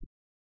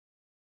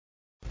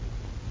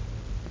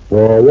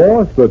For a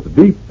wash that's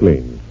deep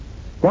clean,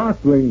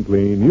 sparkling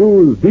clean,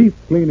 use deep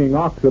cleaning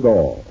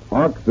Oxidol.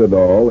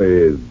 Oxidol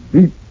is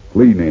deep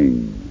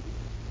cleaning.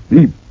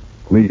 Deep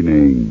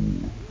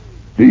cleaning.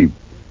 Deep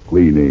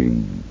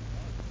cleaning.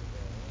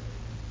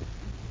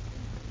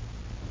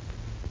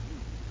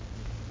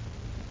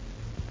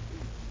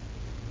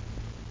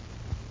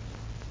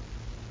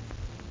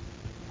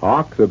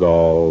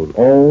 Oxidol's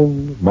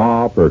own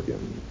Ma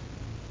Perkins.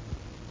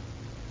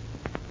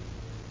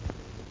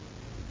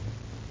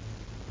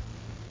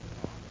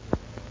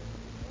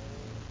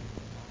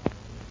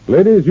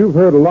 Ladies, you've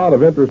heard a lot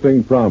of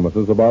interesting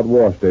promises about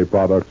wash day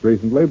products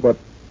recently, but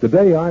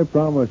today I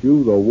promise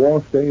you the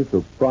wash day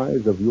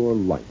surprise of your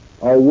life.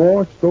 A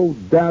wash so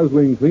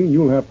dazzling clean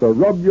you'll have to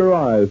rub your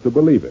eyes to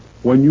believe it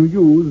when you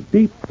use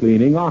Deep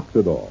Cleaning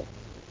Oxidol.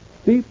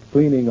 Deep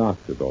Cleaning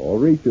Oxidol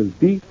reaches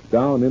deep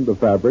down into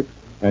fabrics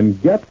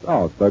and gets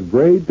out the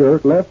gray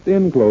dirt left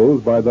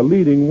enclosed by the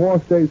leading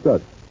wash day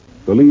suds,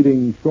 the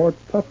leading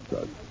short-cut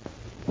suds.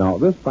 Now,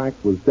 this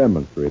fact was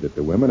demonstrated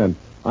to women, and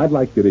I'd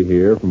like you to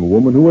hear from a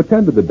woman who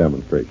attended the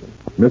demonstration,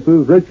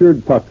 Mrs.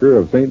 Richard Tucker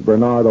of St.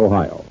 Bernard,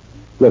 Ohio.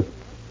 Listen.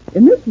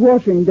 In this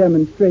washing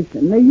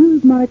demonstration, they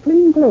used my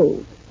clean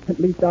clothes. At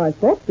least I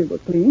thought they were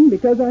clean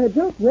because I had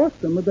just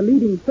washed them with the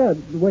leading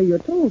suds the way you're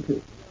told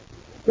to.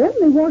 Then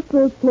they washed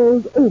those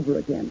clothes over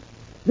again,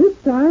 this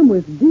time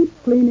with Deep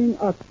Cleaning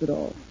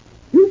Oxidol.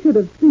 You should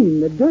have seen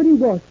the dirty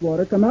wash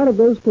water come out of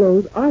those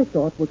clothes I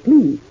thought were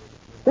clean.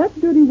 That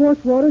dirty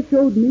wash water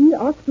showed me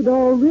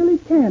Oxidol really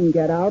can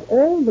get out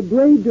all the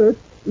gray dirt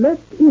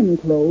left in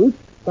clothes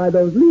by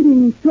those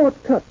leading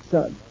short-cut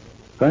suds.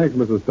 Thanks,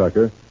 Mrs.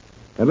 Tucker.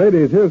 And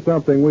ladies, here's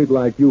something we'd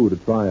like you to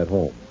try at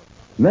home.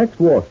 Next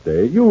wash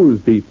day,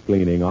 use Deep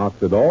Cleaning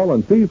Oxidol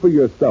and see for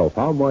yourself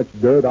how much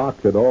dirt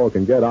Oxidol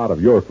can get out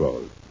of your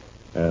clothes.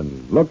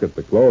 And look at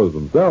the clothes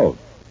themselves.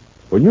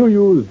 When you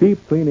use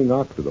Deep Cleaning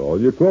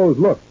Oxidol, your clothes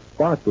look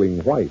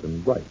sparkling white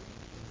and bright,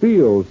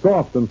 feel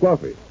soft and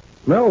fluffy,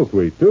 smell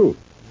sweet, too.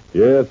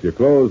 Yes, your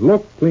clothes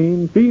look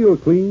clean, feel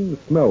clean,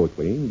 smell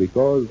clean,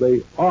 because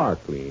they are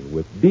clean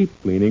with Deep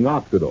Cleaning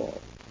Oxidol.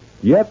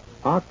 Yet,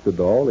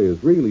 Oxidol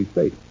is really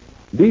safe.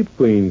 Deep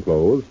clean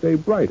clothes stay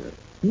brighter,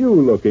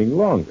 new-looking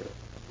longer.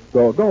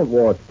 So don't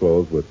wash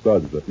clothes with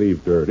suds that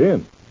leave dirt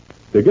in.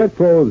 To get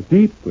clothes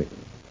deep clean,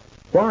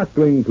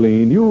 sparkling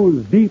clean,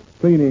 use Deep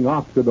Cleaning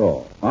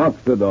Oxidol.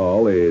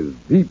 Oxidol is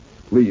deep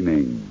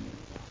cleaning.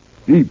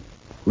 Deep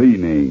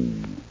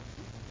cleaning.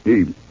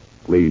 Deep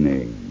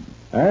cleaning.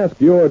 Ask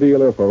your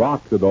dealer for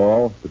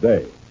Oxidol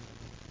today.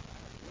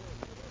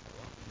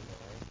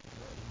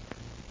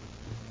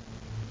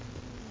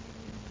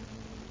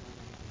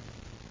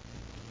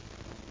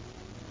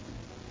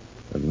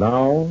 And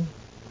now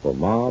for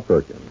Ma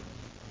Perkins.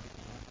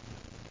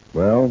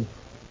 Well,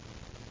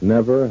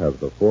 never have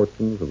the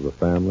fortunes of the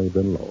family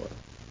been lower.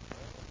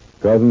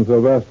 Cousin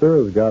Sylvester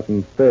has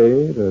gotten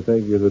Fay to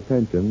take his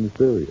attention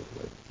seriously.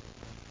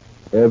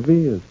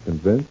 Evie is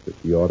convinced that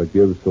she ought to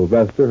give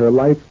Sylvester her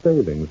life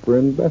savings for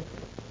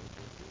investment.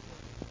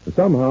 And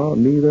somehow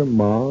neither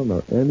Ma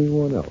nor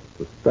anyone else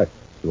suspects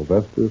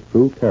Sylvester's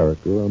true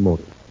character or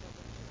motive.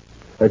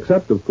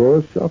 Except, of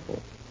course, Shuffle.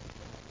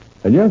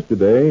 And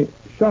yesterday,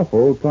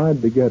 Shuffle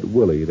tried to get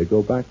Willie to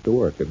go back to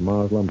work at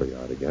Ma's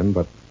lumberyard again,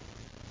 but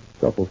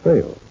Shuffle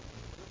failed.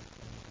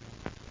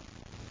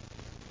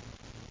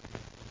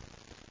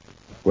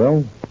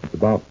 Well, it's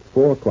about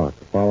 4 o'clock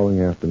the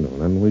following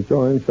afternoon, and we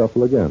join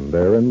Shuffle again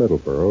there in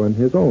Middleborough in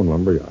his own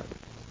lumberyard.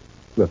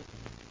 Listen.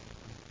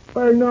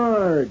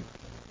 Bernard,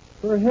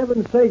 for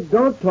heaven's sake,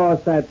 don't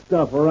toss that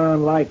stuff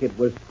around like it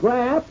was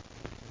scrap.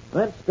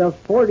 That stuff's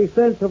 40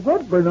 cents a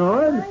foot,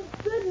 Bernard. My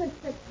goodness,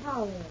 Mr.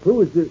 Collins.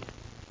 Who is it?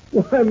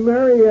 Why,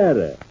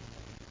 Marietta.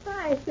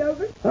 Hi,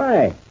 Silver.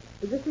 Hi.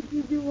 Is this what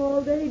you do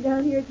all day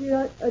down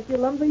here at your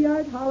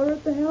lumberyard? Holler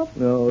at the help?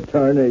 No,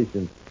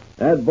 tarnation.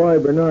 That boy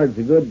Bernard's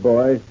a good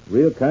boy,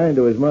 real kind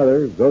to his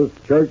mother, goes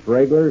to church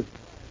regular,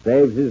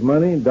 saves his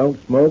money,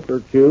 don't smoke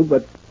or chew,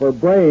 but for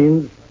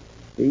brains,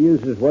 he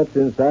uses what's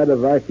inside a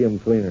vacuum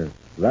cleaner.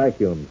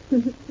 Vacuums.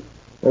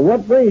 Well,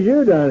 what brings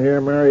you down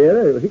here,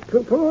 Marietta?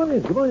 Come on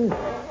in. Well,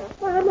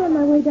 I'm on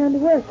my way down to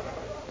work.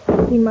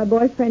 I've seen my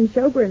boyfriend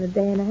Shober in a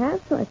day and a half,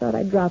 so I thought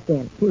I'd drop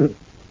in.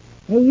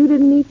 Hey, you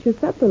didn't eat your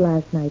supper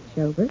last night,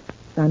 Shober.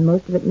 Found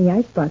most of it in the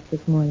icebox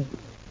this morning.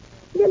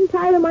 You getting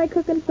tired of my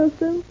cooking so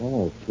soon?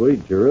 Oh,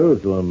 sweet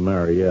Jerusalem,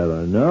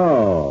 Marietta.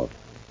 No,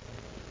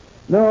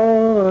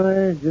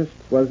 I just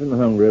wasn't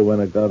hungry when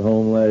I got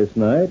home last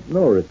night.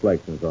 No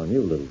reflections on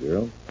you, little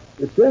girl.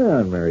 Sit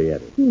down,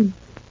 Marietta.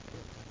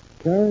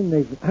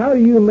 Carnation, how do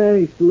you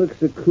manage to look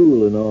so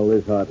cool in all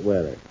this hot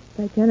weather?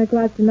 By 10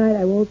 o'clock tonight,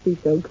 I won't be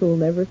so cool,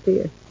 never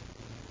fear.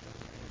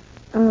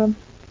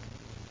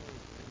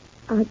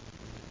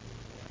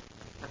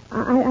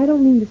 I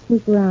don't mean to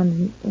snoop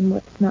around in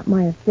what's not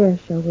my affair,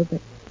 Shover,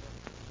 but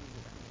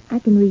I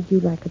can read you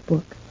like a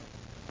book.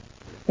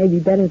 Maybe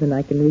better than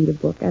I can read a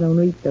book. I don't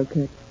read so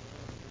good.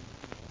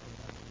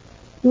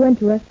 You went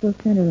to Russell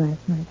Center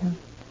last night, huh?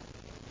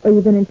 Or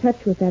you've been in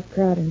touch with that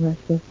crowd in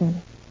Russell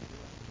Center?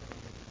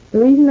 The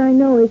reason I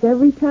know is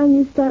every time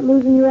you start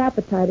losing your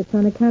appetite, it's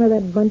on account of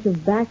that bunch of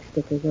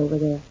backstickers over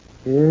there.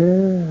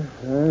 Yeah,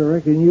 I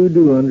reckon you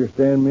do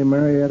understand me,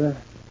 Marietta.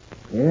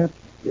 Yep.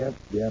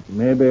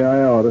 Maybe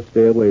I ought to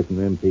stay away from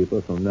them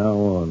people from now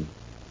on.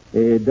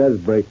 It does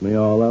break me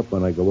all up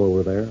when I go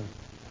over there.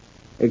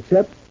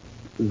 Except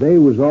they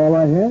was all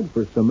I had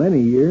for so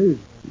many years.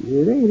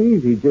 It ain't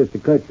easy just to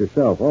cut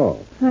yourself off.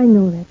 I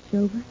know that,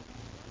 Shober.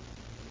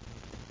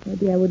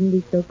 Maybe I wouldn't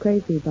be so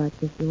crazy about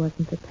you if you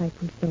wasn't the type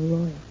who's so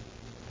loyal.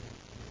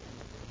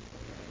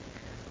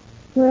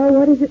 Well,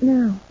 what is it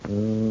now?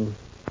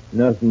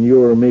 Nothing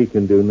you or me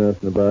can do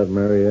nothing about,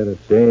 Marietta.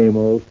 Same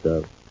old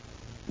stuff.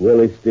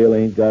 Willie still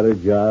ain't got a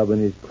job,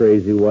 and his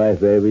crazy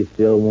wife, Abby,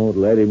 still won't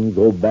let him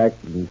go back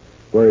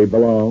where he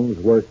belongs,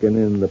 working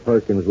in the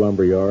Perkins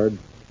lumberyard.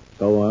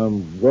 So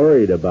I'm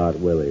worried about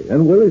Willie,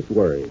 and Willie's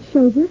worried.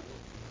 Shober,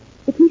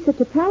 if he's such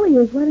a pal of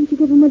yours, why don't you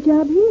give him a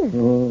job here?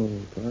 Oh,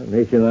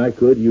 Carnation, I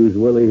could use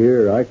Willie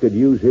here. I could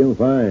use him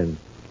fine.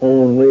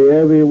 Only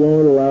Abby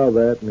won't allow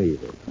that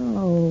neither.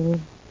 Oh.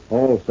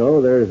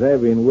 Also, there's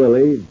Abby and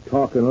Willie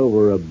talking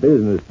over a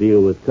business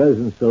deal with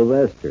Cousin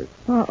Sylvester.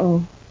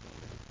 Uh-oh.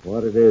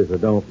 What it is, I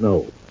don't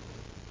know.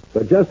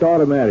 But just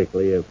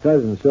automatically, if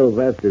Cousin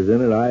Sylvester's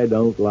in it, I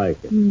don't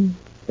like it.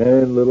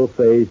 And little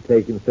Faye's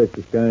taking such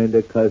a shine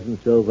to Cousin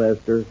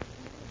Sylvester.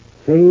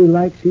 Faye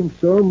likes him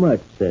so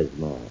much, says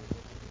Ma.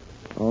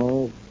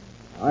 Oh,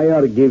 I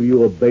ought to give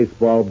you a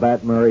baseball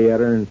bat,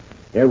 Marietta, and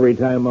every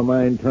time my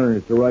mind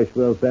turns to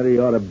Rushville Center,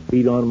 you ought to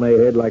beat on my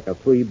head like a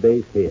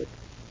 3-base hit.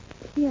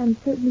 Gee, I'm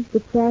certainly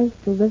surprised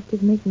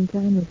Sylvester's making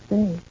time with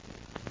Faye.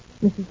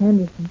 Mrs.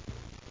 Henderson.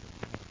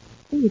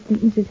 You'd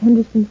think Mrs.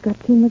 Henderson's got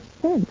too much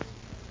sense.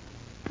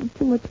 And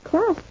too much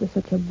class for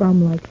such a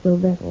bum like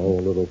Sylvester. Oh,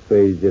 little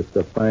Faye's just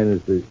the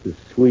finest, the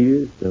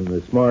sweetest, and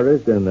the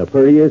smartest, and the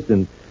prettiest,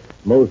 and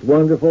most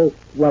wonderful.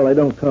 Well, they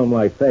don't come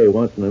like Faye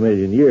once in a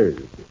million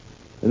years.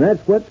 And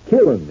that's what's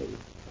killing me.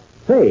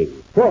 Faye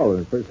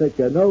falling for such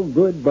a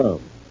no-good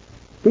bum.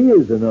 He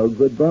is a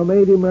no-good bum,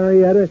 ain't he,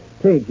 Marietta?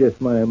 Tain't just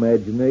my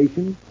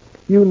imagination.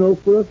 You know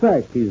for a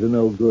fact he's a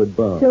no-good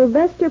bum.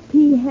 Sylvester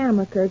P.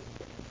 Hammaker,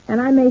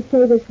 and I may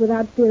say this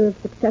without fear of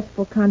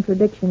successful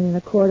contradiction in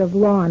a court of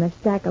law and a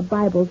stack of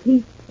Bibles,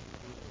 he's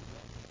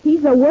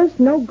the worst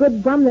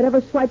no-good bum that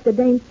ever swiped the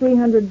dame's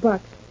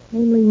 $300,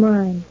 namely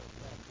mine.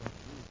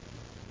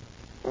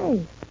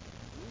 Hey,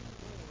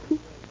 you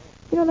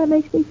know, that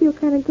makes me feel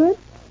kind of good.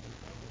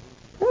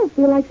 I don't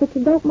feel like such a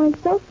dope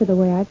myself for the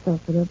way I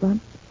felt for the bum.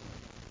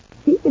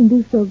 He can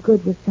do so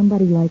good with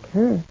somebody like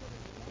her.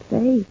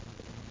 Faye.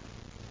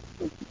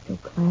 She's so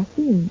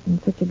classy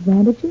and such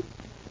advantages.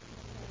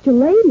 Such a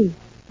lady,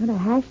 not a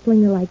hash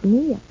slinger like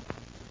me.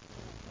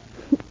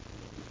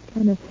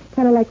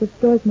 kind of like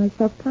restores my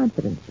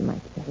self-confidence, you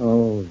might say.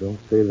 Oh, don't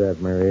say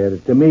that, Marietta.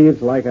 To me,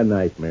 it's like a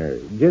nightmare.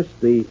 Just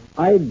the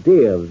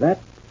idea of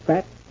that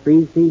fat,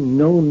 greasy,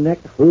 no-neck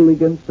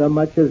hooligan so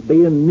much as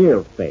being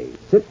near Faye,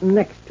 sitting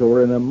next to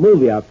her in a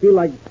movie. I feel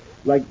like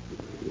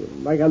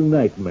a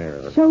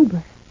nightmare.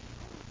 Sober.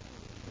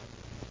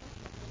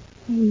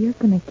 Hey, you're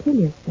going to kill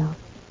yourself.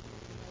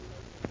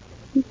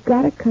 You've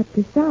got to cut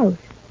this out.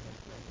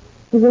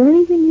 Is there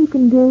anything you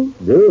can do?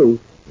 Do?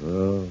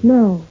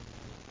 No.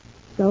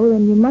 So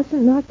then you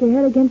mustn't knock your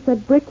head against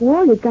that brick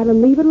wall. You've got to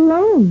leave it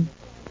alone.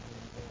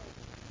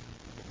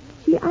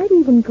 Gee, I'd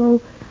even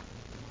go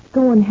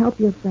and help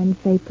your friend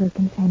Faye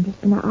Perkins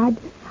Henderson. I'd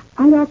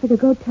offer to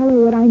go tell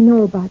her what I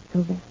know about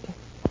Sylvester.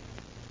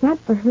 Not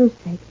for her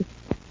sake,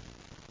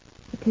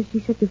 because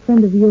she's such a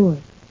friend of yours.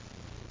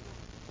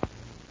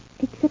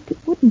 Except it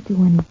wouldn't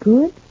do any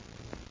good.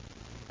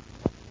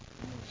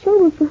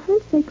 Show her, for her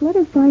sake, let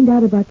her find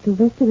out about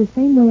Sylvester the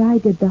same way I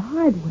did, the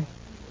hard way.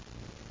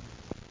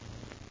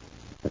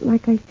 But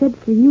like I said,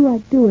 for you,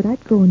 I'd do it.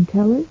 I'd go and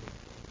tell her.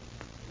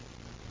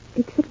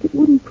 Except it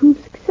wouldn't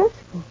prove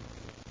successful.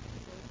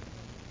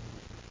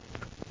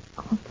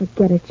 Oh,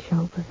 forget it,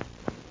 Shover.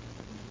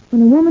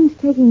 When a woman's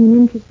taking an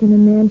interest in a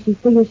man, she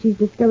figures she's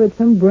discovered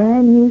some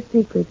brand new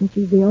secret, and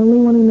she's the only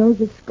one who knows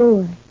the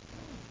score.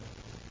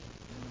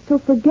 So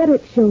forget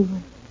it,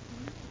 Shover.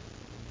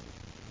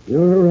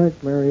 You're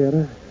right,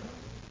 Marietta.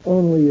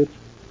 Only it's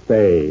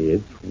Faye,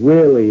 it's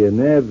Willie and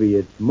Evie,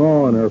 it's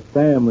Ma and her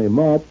family,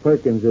 Ma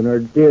Perkins and her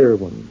dear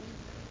ones.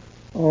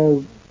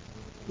 Oh,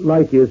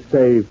 like you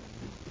say,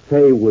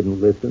 Faye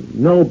wouldn't listen.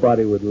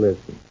 Nobody would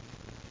listen.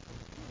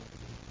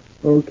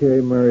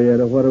 Okay,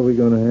 Marietta, what are we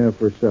going to have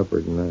for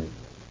supper tonight?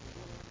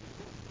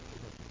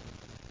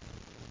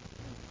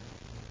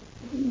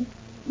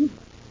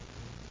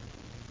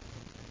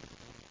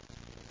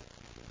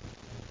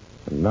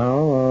 And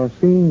now our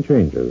scene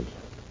changes.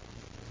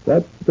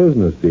 That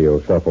business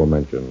deal Shuffle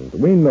mentioned,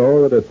 we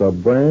know that it's a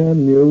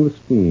brand new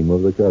scheme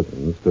of the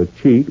cousins to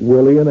cheat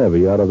Willie and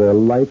Evie out of their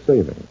life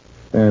savings,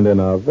 and in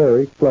a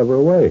very clever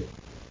way.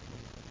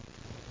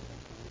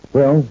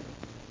 Well,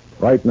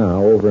 right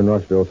now, over in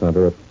Rushville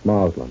Center at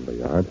Ma's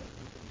lumberyard,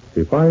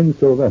 she finds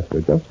Sylvester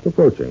just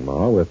approaching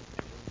Ma with,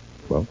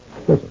 well,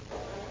 listen.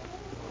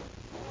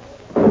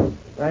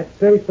 That's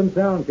safe and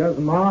sound,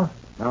 Cousin Ma.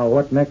 Now,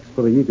 what next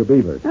for the eager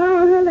beavers?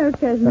 Oh, hello,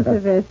 Cousin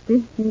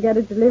Sylvester. You got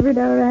it delivered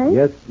all right?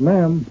 Yes,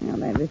 ma'am. Oh,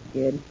 that was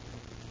good.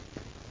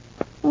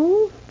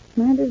 Oh,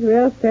 might as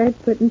well start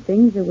putting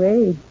things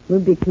away. We'll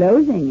be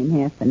closing in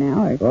half an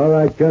hour. All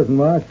right, Cousin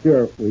Ma,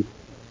 sure.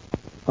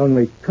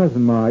 Only,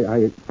 Cousin Ma,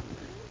 I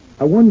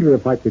wonder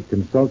if I could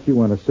consult you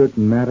on a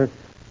certain matter,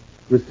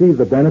 receive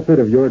the benefit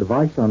of your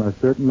advice on a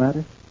certain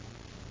matter?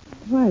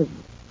 Why,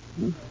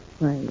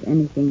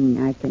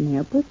 anything I can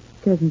help with,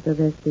 Cousin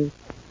Sylvester?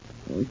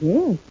 Oh,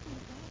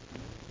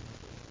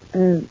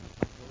 yes.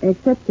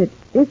 Except that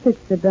if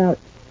it's about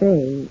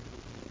Faye,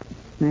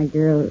 my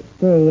girl,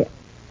 Faye,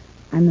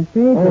 I'm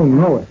afraid Oh,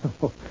 no.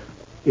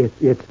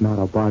 It's not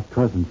about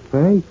Cousin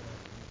Faye.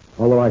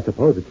 Although I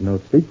suppose it's no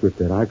secret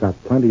that I got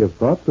plenty of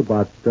thoughts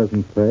about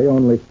Cousin Faye,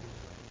 only,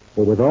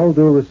 well, with all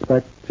due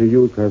respect to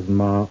you, Cousin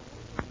Ma,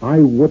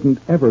 I wouldn't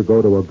ever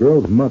go to a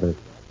girl's mother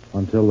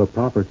until the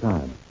proper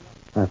time.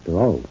 After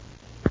all,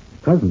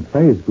 Cousin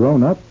Faye's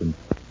grown up, and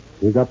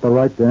she got the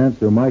right to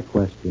answer my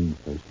questions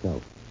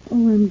herself. Oh,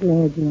 I'm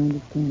glad you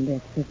understand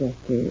that,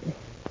 Sylvester.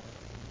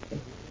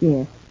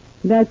 Yes,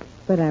 that's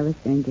what I was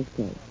going to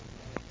say.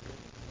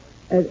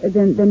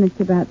 Then it's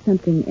about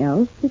something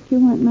else that you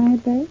want my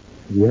advice?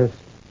 Yes,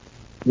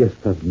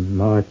 Cousin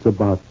Ma, it's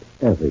about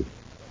Evie.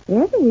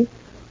 Evie?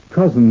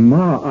 Cousin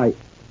Ma,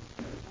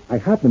 I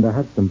happen to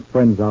have some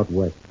friends out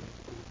west,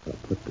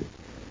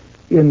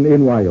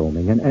 in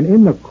Wyoming, and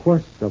in the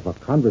course of a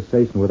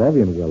conversation with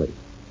Evie and Willie,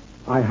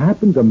 I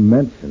happened to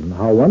mention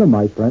how one of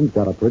my friends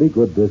got a pretty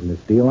good business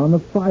deal on the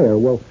fire.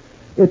 Well,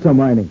 it's a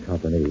mining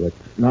company, which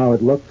now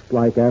it looks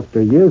like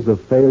after years of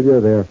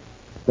failure,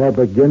 they're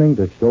beginning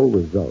to show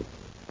results.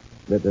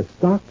 That the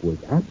stock was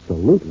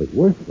absolutely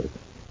worthless.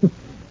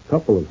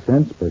 Couple of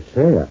cents per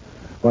share.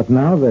 But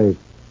now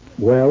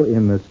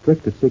in the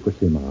strictest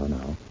secrecy, Ma,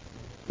 now,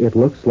 it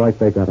looks like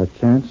they got a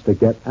chance to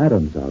get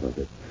atoms out of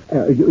it.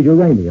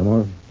 Uranium,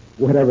 or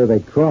whatever they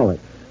call it.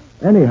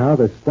 Anyhow,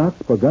 the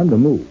stock's begun to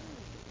move.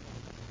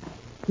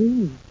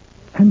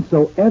 And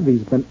so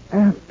Evie's been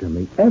after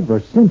me ever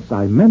since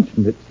I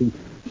mentioned it.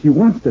 She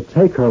wants to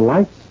take her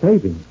life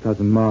savings,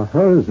 Cousin Ma,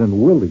 hers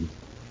and Willie's,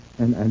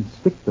 and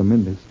stick them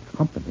in this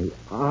company.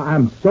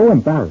 I'm so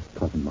embarrassed,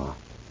 Cousin Ma,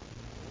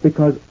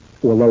 because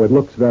although it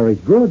looks very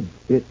good,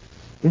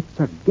 it's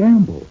a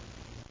gamble.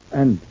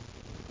 And,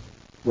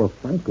 well,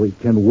 frankly,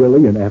 can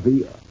Willie and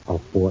Evie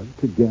afford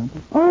to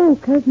gamble? Oh,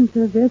 Cousin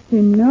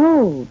Sylvester,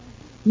 no.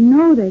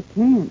 No, they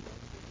can't.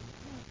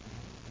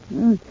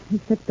 Oh,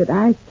 except that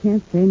I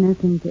can't say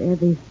nothing to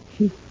Evie.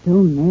 She's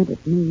so mad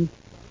at me.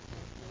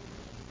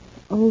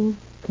 Oh,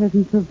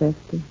 Cousin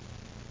Sylvester,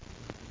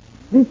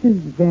 this is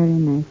very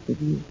nice of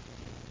you.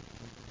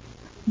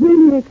 Will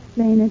you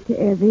explain it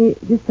to Evie,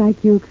 just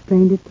like you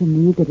explained it to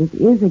me, that it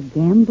is a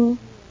gamble?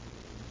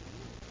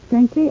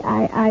 Frankly,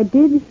 I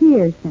did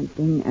hear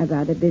something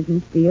about a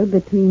business deal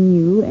between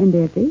you and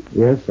Evie.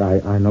 Yes,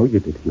 I know you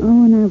did hear.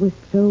 Oh, and I was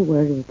so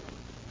worried.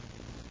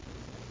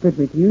 But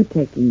with you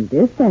taking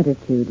this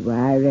attitude,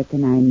 why, I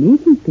reckon I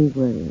needn't be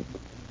worried.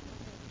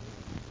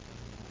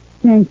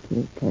 Thank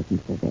you, Cousin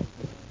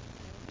Sylvester.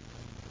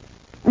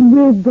 And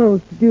we'll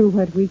both do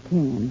what we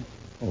can.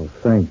 Oh,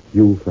 thank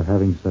you for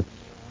having such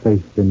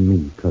faith in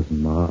me,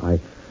 Cousin Ma.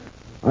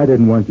 I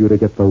didn't want you to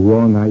get the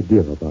wrong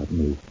idea about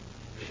me.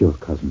 Sure,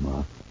 Cousin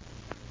Ma.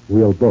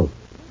 We'll both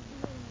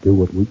do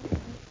what we can.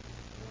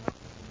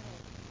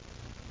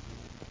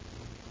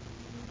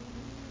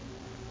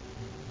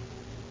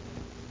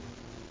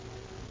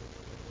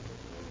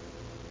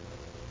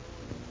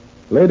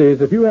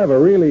 Ladies, if you have a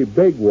really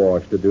big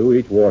wash to do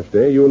each wash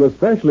day, you'll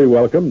especially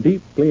welcome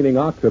deep cleaning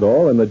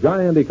Oxidol in the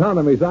Giant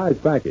Economy Size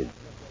package.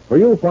 For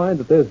you'll find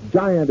that this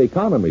Giant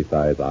Economy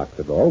Size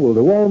Oxidol will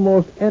do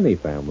almost any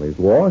family's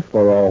wash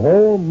for a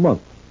whole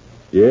month.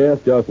 Yes,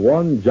 just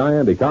one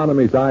Giant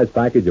Economy Size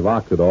package of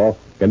Oxidol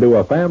can do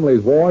a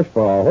family's wash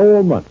for a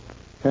whole month.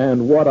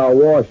 And what a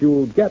wash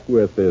you'll get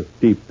with this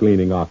deep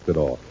cleaning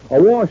Oxidol.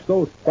 A wash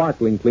so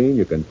sparkling clean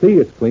you can see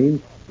it's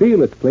clean,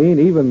 feel it's clean,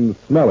 even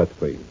smell it's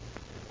clean.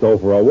 So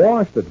for a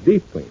wash that's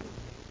deep clean,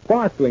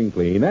 sparkling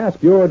clean,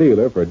 ask your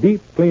dealer for deep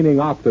cleaning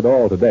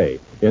Oxidol today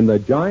in the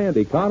Giant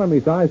Economy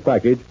Size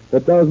package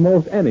that does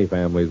most any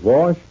family's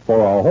wash for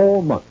a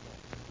whole month.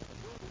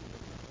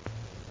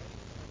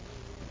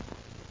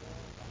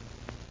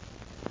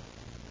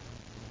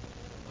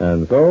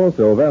 And so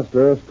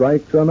Sylvester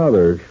strikes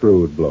another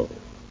shrewd blow.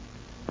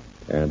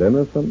 And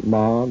innocent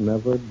Ma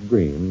never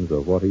dreams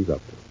of what he's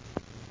up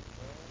to.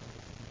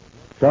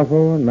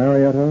 Shuffle and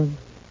Marietta,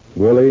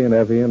 Willie and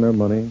Evie and their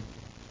money,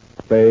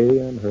 Faye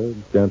and her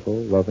gentle,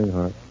 loving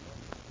heart.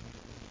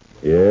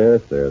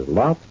 Yes, there's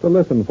lots to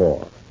listen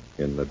for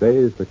in the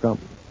days to come.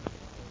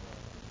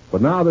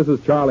 But now this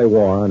is Charlie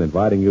Warren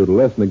inviting you to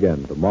listen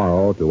again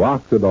tomorrow to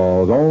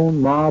Oxidol's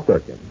own Ma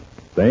Perkins.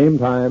 Same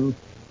time,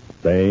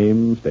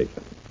 same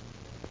station.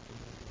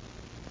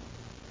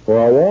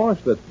 For a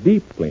wash that's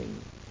deep clean,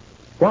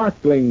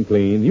 sparkling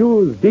clean,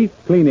 use deep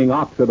cleaning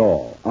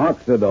Oxidol.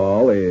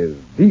 Oxidol is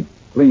deep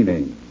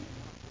cleaning.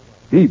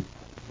 Deep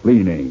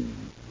cleaning.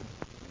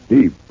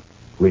 Deep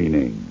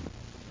cleaning.